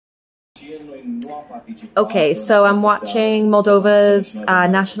Okay, so I'm watching Moldova's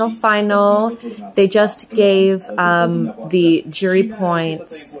national final. They just gave the jury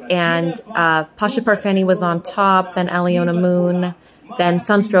points, and Pasha Parfeni was on top, then Aliona Moon, then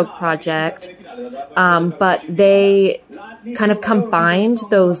Sunstroke Project. But they kind of combined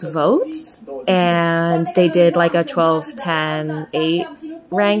those votes, and they did like a 12, 10, 8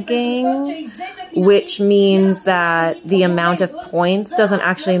 ranking, which means that the amount of points doesn't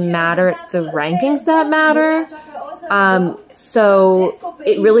actually matter. It's the rankings that matter. So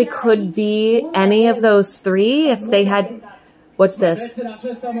it really could be any of those three if they had... What's this?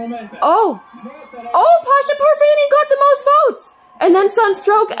 Oh! Oh, Pasha Parfeni got the most votes! And then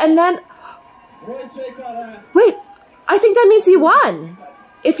Sunstroke, and then... Wait, I think that means he won.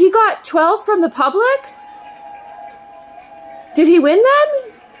 If he got 12 from the public... Did he win then?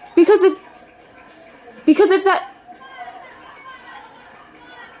 Because if that,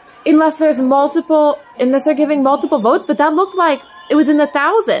 unless they're giving multiple votes, but that looked like it was in the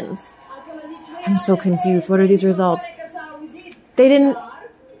thousands. I'm so confused. What are these results? They didn't,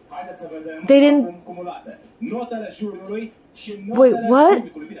 wait, what?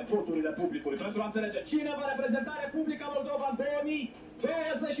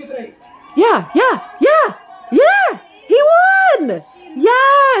 Yeah! He won!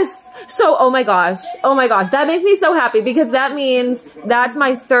 Yes! So, oh my gosh, that makes me so happy because that means that's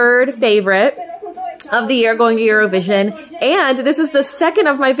my third favorite of the year going to Eurovision, and this is the second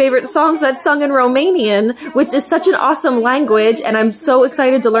of my favorite songs that's sung in Romanian, which is such an awesome language, and I'm so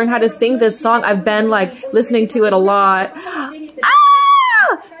excited to learn how to sing this song. I've been like listening to it a lot.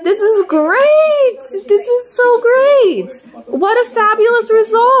 This is great! This is so great! What a fabulous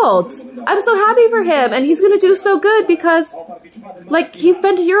result! I'm so happy for him, and he's gonna do so good because, like, he's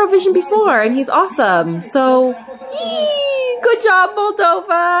been to Eurovision before, and he's awesome. So, good job,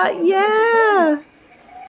 Moldova! Yeah!